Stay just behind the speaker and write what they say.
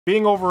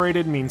Being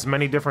overrated means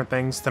many different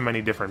things to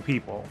many different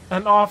people,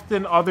 and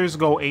often others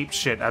go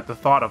apeshit at the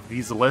thought of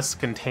these lists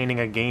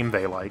containing a game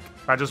they like.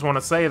 I just want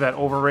to say that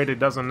overrated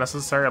doesn't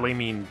necessarily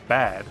mean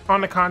bad.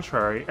 On the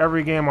contrary,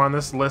 every game on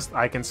this list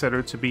I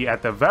consider to be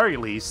at the very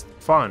least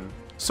fun.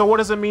 So what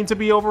does it mean to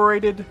be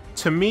overrated?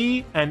 To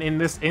me, and in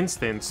this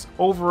instance,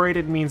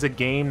 overrated means a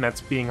game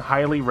that's being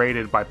highly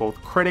rated by both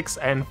critics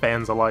and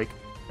fans alike,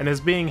 and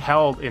is being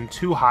held in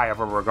too high of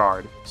a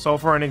regard. So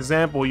for an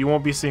example, you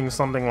won't be seeing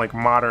something like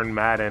Modern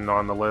Madden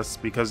on the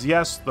list because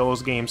yes,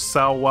 those games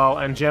sell well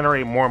and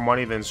generate more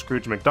money than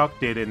Scrooge McDuck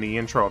did in the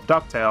intro of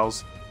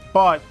DuckTales,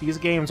 but these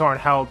games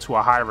aren't held to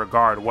a high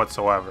regard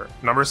whatsoever.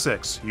 Number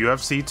 6,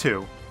 UFC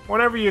 2.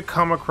 Whenever you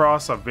come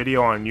across a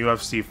video on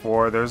UFC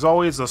 4, there's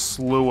always a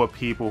slew of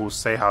people who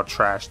say how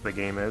trash the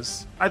game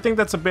is. I think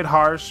that's a bit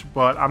harsh,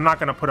 but I'm not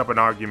gonna put up an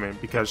argument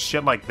because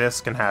shit like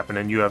this can happen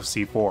in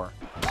UFC 4.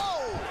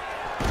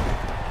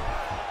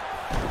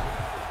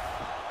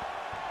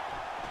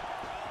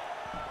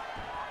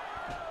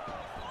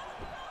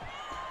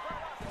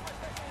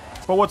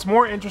 But what's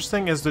more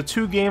interesting is the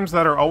two games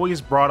that are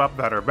always brought up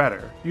that are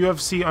better,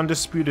 UFC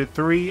Undisputed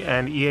 3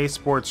 and EA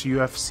Sports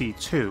UFC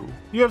 2.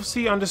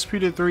 UFC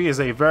Undisputed 3 is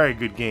a very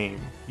good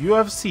game.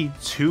 UFC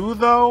 2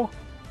 though?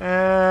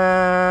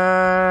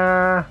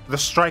 The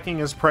striking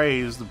is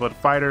praised, but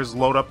fighters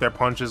load up their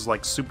punches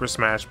like Super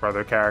Smash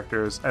Bros.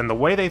 Characters, and the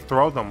way they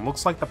throw them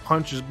looks like the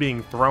punch is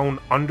being thrown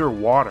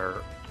underwater,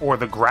 or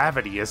the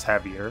gravity is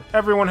heavier.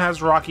 Everyone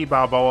has Rocky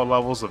Balboa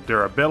levels of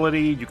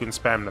durability, you can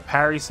spam the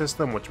parry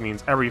system, which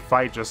means every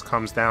fight just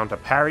comes down to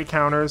parry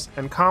counters,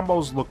 and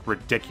combos look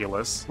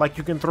ridiculous. Like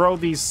you can throw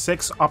these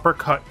 6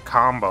 uppercut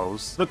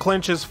combos. The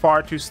clinch is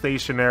far too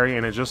stationary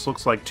and it just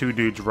looks like two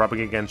dudes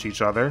rubbing against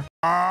each other.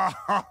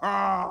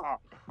 Oh,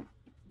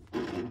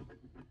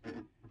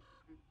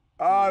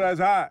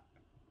 that's hot.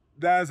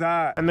 That's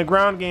hot. And the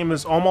ground game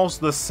is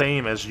almost the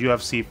same as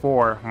UFC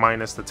 4,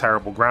 minus the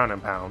terrible ground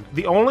and pound.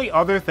 The only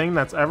other thing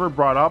that's ever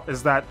brought up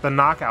is that the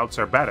knockouts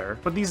are better,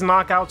 but these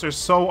knockouts are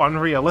so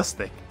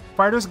unrealistic.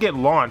 Fighters get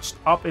launched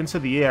up into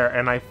the air,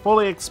 and I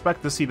fully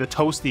expect to see the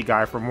toasty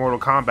guy from Mortal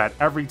Kombat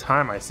every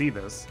time I see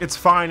this. It's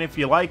fine if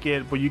you like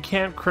it, but you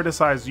can't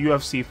criticize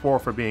UFC 4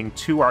 for being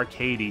too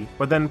arcadey,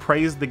 but then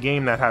praise the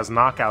game that has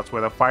knockouts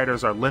where the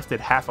fighters are lifted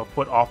half a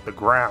foot off the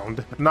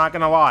ground. Not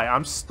gonna lie,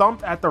 I'm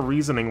stumped at the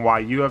reasoning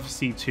why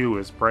UFC 2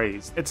 is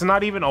praised. It's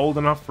not even old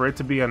enough for it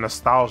to be a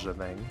nostalgia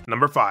thing.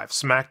 Number 5,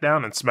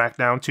 Smackdown and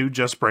Smackdown 2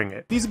 Just Bring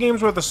It. These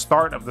games were the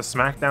start of the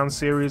Smackdown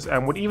series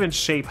and would even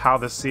shape how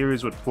the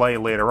series would play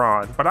later on.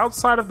 But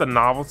outside of the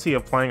novelty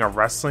of playing a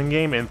wrestling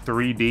game in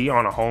 3D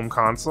on a home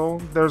console,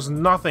 there's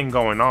nothing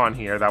going on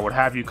here that would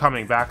have you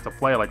coming back to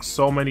play like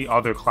so many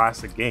other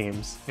classic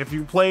games. If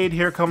you played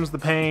Here Comes the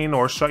Pain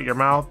or Shut Your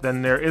Mouth,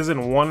 then there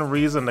isn't one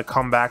reason to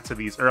come back to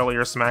these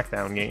earlier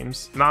Smackdown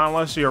games. Not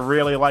unless you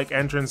really like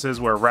entrances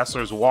where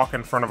wrestlers walk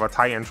in front of a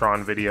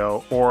Titantron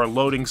video, or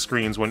loading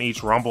screens when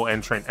each Rumble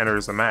entrant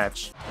enters a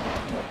match.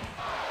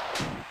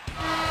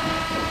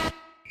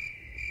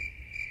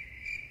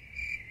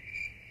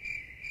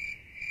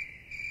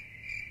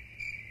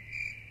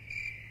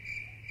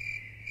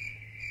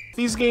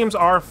 These games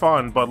are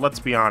fun, but let's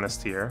be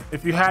honest here.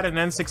 If you had an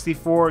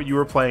N64, you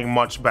were playing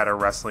much better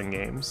wrestling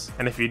games.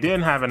 And if you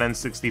didn't have an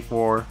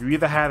N64, you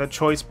either had a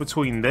choice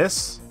between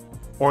this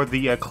or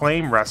the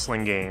Acclaim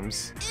wrestling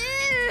games.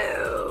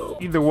 Ew.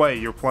 Either way,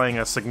 you're playing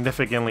a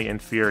significantly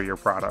inferior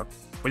product.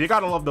 But you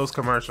gotta love those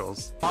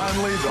commercials.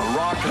 Finally, The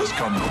Rock has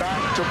come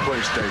back to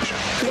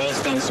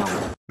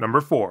PlayStation. Number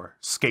 4,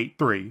 Skate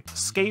 3.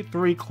 Skate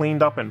 3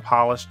 cleaned up and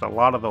polished a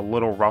lot of the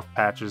little rough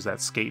patches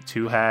that Skate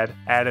 2 had,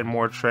 added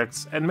more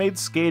tricks, and made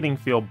skating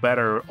feel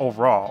better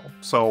overall.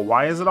 So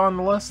why is it on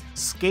the list?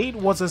 Skate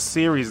was a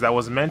series that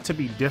was meant to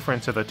be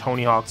different to the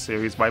Tony Hawk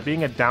series by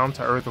being a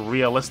down-to-earth,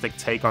 realistic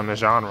take on the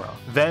genre.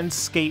 Then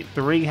Skate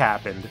 3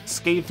 happened.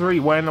 Skate 3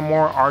 went in a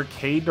more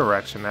arcade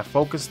direction that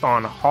focused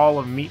on Hall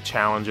of Meat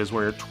challenges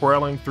where you're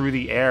twirling through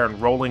the air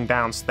and rolling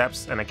down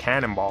steps in a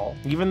cannonball.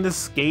 Even the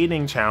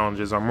skating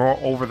challenges are more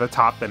over the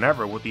top than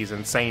ever with these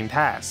insane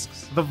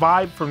tasks. The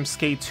vibe from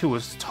Skate 2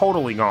 is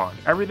totally gone.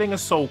 Everything is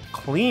so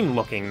clean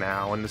looking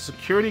now, and the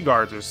security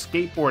guards are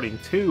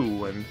skateboarding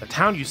too, and the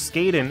town you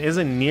skate in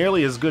isn't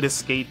nearly as good as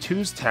Skate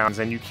 2's towns,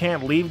 and you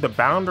can't leave the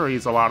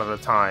boundaries a lot of the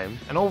time.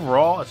 And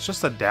overall, it's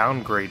just a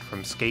downgrade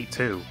from Skate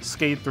 2.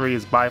 Skate 3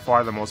 is by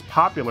far the most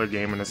popular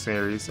game in the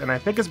series, and I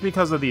think it's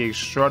because of the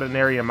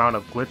extraordinary amount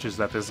of glitches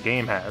that this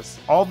game has.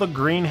 All the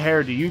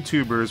green-haired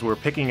YouTubers were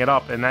picking it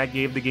up, and that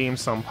gave the game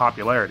some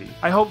popularity.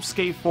 I hope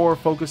Skate 4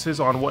 focuses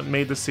on what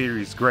made the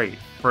series great.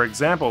 For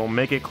example,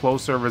 make it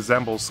closer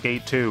resemble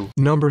Skate 2.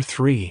 Number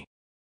 3.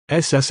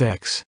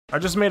 SSX. I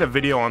just made a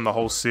video on the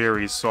whole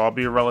series, so I'll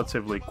be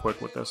relatively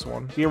quick with this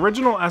one. The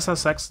original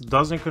SSX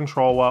doesn't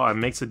control well and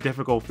makes it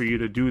difficult for you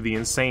to do the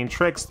insane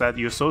tricks that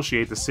you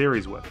associate the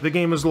series with. The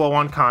game is low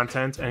on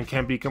content and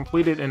can be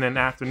completed in an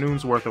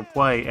afternoon's worth of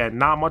play and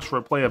not much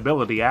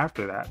replayability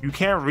after that. You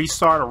can't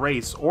restart a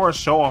race or a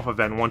show-off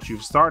event once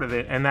you've started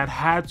it, and that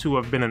had to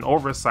have been an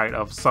oversight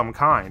of some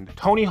kind.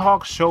 Tony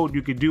Hawk showed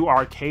you could do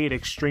arcade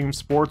extreme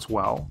sports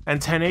well, and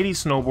 1080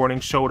 snowboarding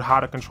showed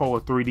how to control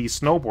a 3D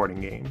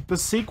snowboarding game. The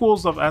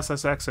sequels of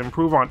SSX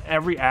improve on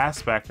every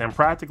aspect and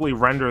practically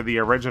render the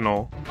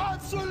original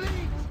Obsolete!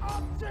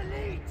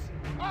 Obsolete!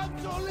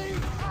 Obsolete!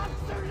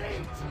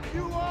 Obsolete!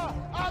 You are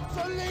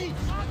obsolete!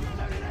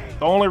 Obsolete!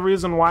 The only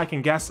reason why I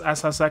can guess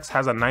SSX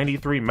has a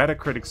 93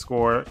 Metacritic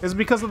score is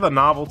because of the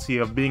novelty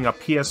of being a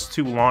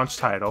PS2 launch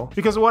title.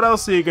 Because what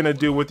else are you gonna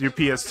do with your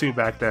PS2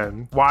 back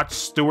then? Watch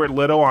Stuart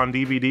Little on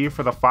DVD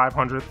for the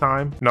 500th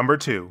time? Number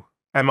 2.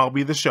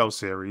 MLB The Show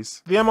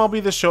series. The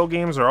MLB The Show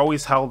games are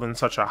always held in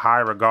such a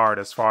high regard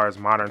as far as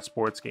modern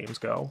sports games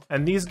go,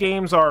 and these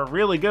games are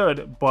really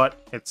good,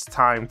 but it's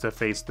time to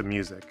face the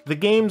music. The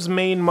game's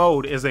main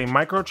mode is a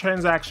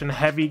microtransaction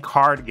heavy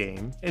card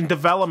game. In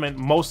development,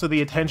 most of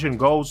the attention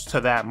goes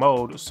to that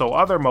mode, so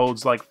other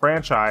modes like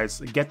Franchise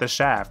get the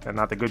shaft, and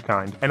not the good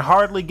kind, and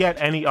hardly get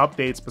any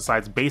updates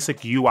besides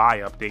basic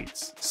UI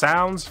updates.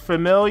 Sounds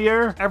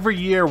familiar? Every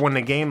year when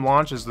the game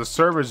launches, the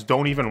servers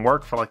don't even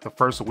work for like the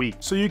first week,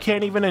 so you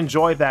can't even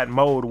enjoy that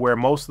mode where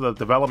most of the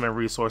development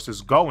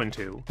resources go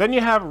into. Then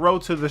you have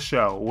Road to the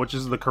Show, which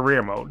is the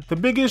career mode. The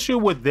big issue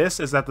with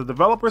this is that the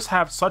developers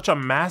have such a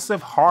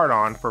massive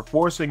hard-on for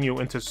forcing you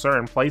into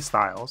certain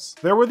playstyles.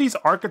 There were these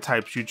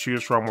archetypes you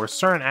choose from where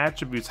certain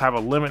attributes have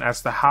a limit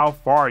as to how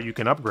far you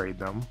can upgrade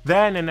them.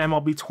 Then in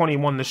MLB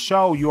 21 The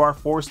Show, you are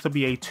forced to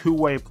be a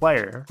two-way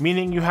player,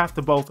 meaning you have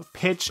to both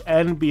pitch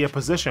and be a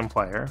position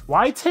player.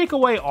 Why take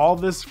away all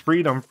this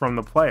freedom from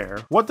the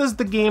player? What does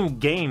the game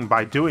gain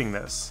by doing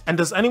this? And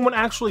does anyone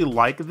actually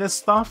like this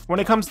stuff? When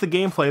it comes to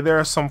gameplay, there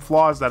are some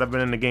flaws that have been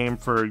in the game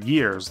for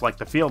years, like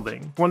the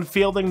fielding. When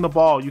fielding the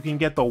ball, you can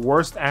get the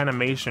worst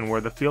animation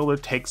where the fielder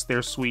takes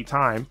their sweet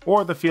time,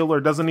 or the fielder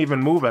doesn't even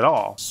move at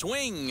all.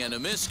 Swing and a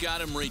miss got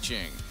him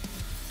reaching.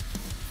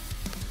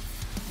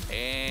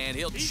 And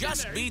he'll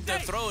just beat the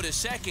throw to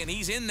second.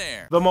 He's in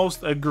there. The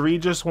most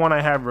egregious one I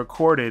have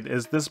recorded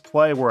is this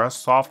play where a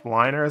soft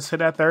liner is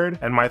hit at third,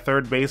 and my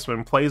third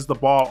baseman plays the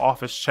ball off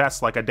his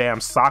chest like a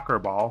damn soccer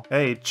ball.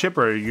 Hey,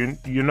 Chipper, you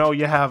know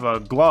you have a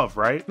glove,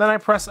 right? Then I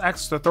press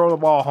X to throw the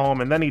ball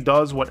home, and then he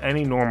does what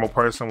any normal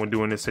person would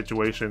do in this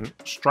situation,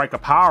 strike a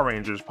Power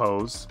Rangers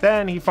pose.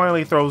 Then he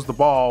finally throws the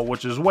ball,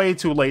 which is way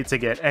too late to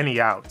get any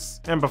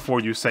outs. And before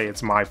you say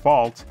it's my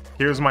fault,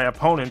 here's my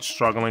opponent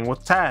struggling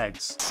with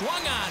tags. Swung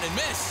on and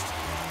missed.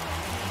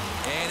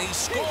 And he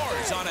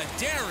scores on a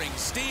daring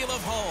steal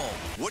of home.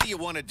 What do you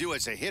want to do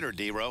as a hitter,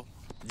 D-Ro?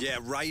 Yeah,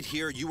 right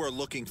here, you are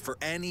looking for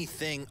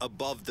anything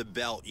above the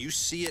belt. You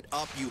see it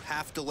up, you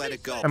have to let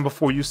it go. And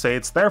before you say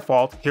it's their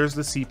fault, here's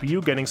the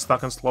CPU getting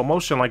stuck in slow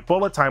motion like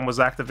bullet time was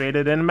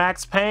activated in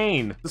Max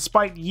Payne.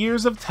 Despite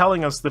years of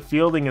telling us the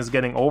fielding is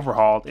getting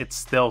overhauled, it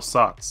still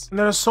sucks. And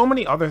there are so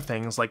many other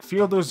things, like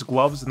fielders'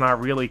 gloves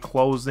not really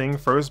closing,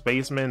 first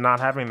basemen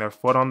not having their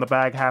foot on the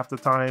bag half the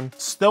time,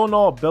 still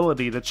no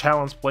ability to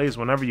challenge plays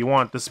whenever you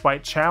want,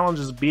 despite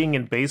challenges being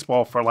in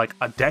baseball for like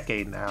a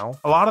decade now.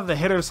 A lot of the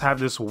hitters have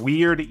this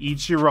weird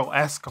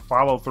Ichiro-esque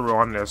follow-through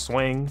on their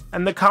swing,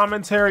 and the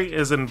commentary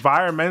is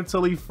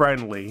environmentally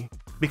friendly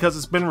because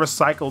it's been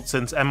recycled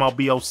since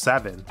MLB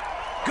 07.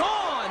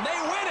 Gone!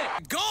 They win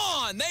it!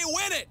 Gone! They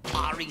win it!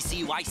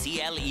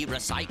 R-E-C-Y-C-L-E,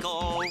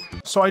 recycle.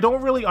 So I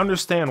don't really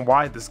understand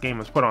why this game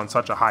is put on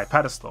such a high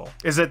pedestal.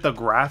 Is it the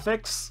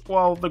graphics?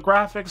 Well, the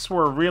graphics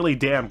were really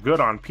damn good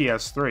on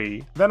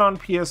PS3. Then on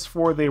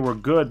PS4 they were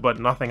good but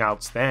nothing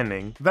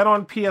outstanding. Then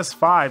on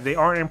PS5 they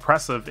aren't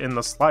impressive in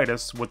the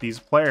slightest, with these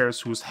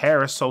players whose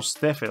hair is so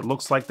stiff it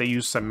looks like they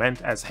use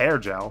cement as hair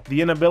gel.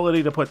 The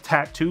inability to put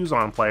tattoos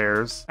on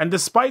players. And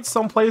despite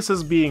some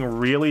places being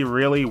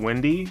really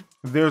windy,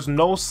 there's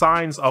no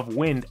signs of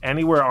wind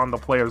anywhere on the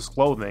player's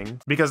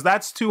clothing, because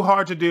that's too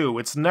hard to do.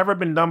 It's never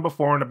been done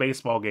before in a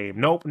baseball game.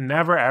 Nope,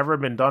 never ever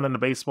been done in a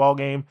baseball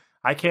game.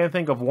 I can't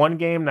think of one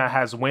game that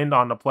has wind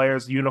on the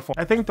player's uniform.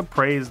 I think the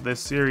praise this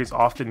series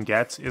often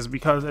gets is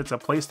because it's a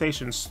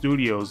PlayStation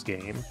Studios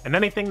game, and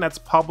anything that's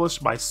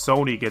published by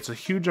Sony gets a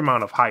huge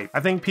amount of hype.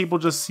 I think people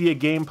just see a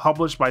game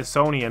published by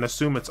Sony and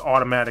assume it's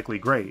automatically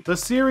great. The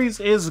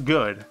series is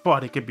good,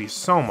 but it could be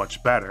so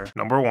much better.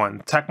 Number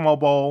 1, Tecmo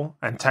Bowl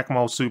and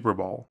Tecmo Super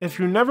Bowl. If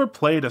you never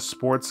played a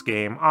sports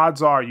game,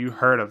 odds are you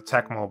heard of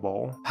Tecmo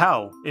Bowl.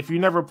 Hell, if you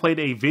never played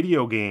a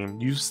video game,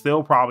 you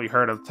still probably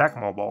heard of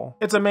Tecmo Bowl.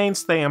 It's a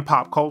mainstay in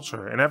pop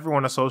culture, and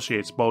everyone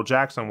associates Bo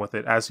Jackson with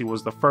it as he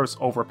was the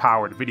first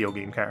overpowered video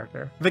game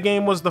character. The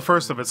game was the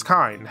first of its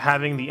kind,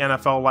 having the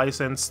NFL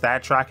license,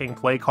 stat tracking,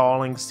 play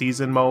calling,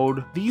 season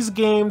mode. These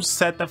games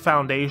set the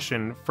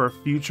foundation for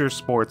future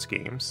sports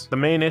games. The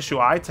main issue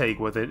I take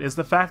with it is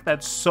the fact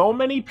that so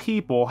many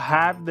people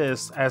have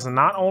this as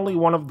not only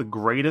one of the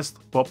greatest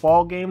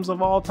football games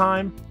of all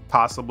time,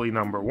 possibly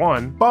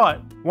 #1,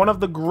 but one of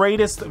the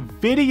greatest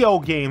video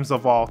games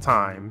of all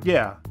time.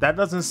 Yeah, that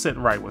doesn't sit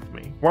right with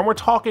me. When we're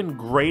talking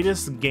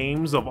greatest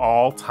games of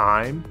all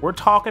time, we're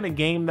talking a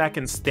game that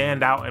can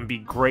stand out and be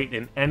great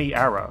in any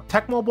era.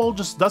 Tecmo Bowl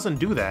just doesn't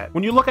do that.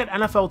 When you look at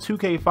NFL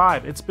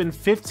 2K5, it's been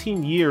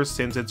 15 years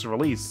since its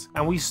release,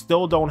 and we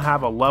still don't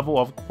have a level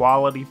of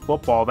quality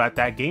football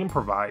that game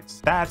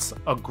provides. That's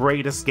a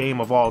greatest game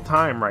of all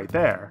time right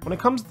there. When it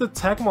comes to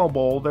Tecmo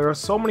Bowl, there are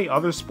so many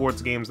other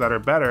sports games that are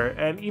better,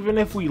 and even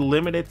if we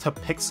limit it to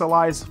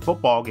pixelized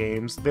football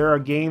games, there are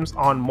games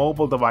on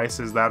mobile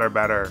devices that are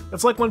better.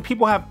 It's like when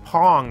people have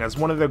Pong as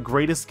one of the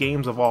greatest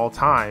games of all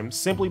time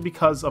simply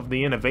because of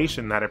the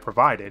innovation that it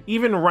provided,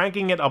 even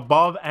ranking it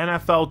above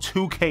NFL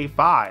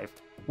 2K5,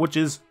 which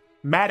is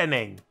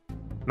maddening.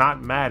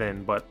 Not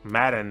Madden, but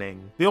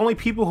maddening. The only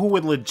people who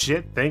would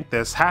legit think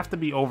this have to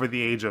be over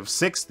the age of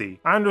 60.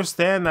 I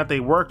understand that they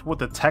worked with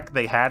the tech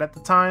they had at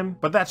the time,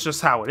 but that's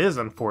just how it is,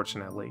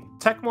 unfortunately.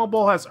 Tecmo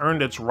Bowl has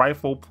earned its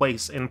rightful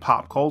place in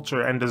pop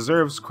culture and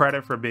deserves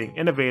credit for being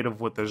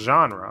innovative with the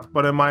genre,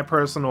 but in my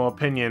personal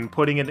opinion,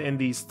 putting it in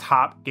these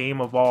top game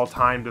of all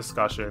time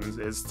discussions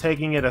is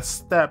taking it a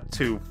step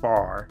too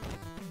far.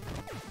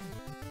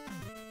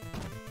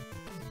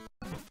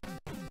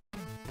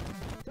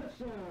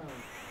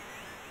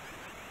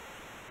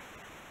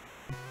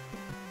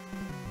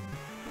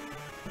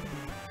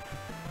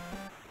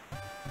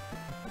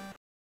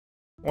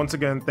 Once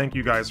again, thank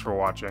you guys for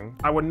watching.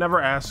 I would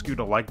never ask you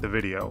to like the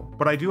video,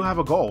 but I do have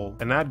a goal,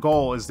 and that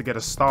goal is to get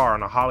a star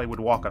on a Hollywood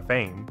Walk of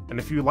Fame. And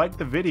if you like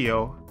the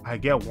video, I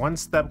get one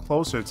step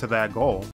closer to that goal.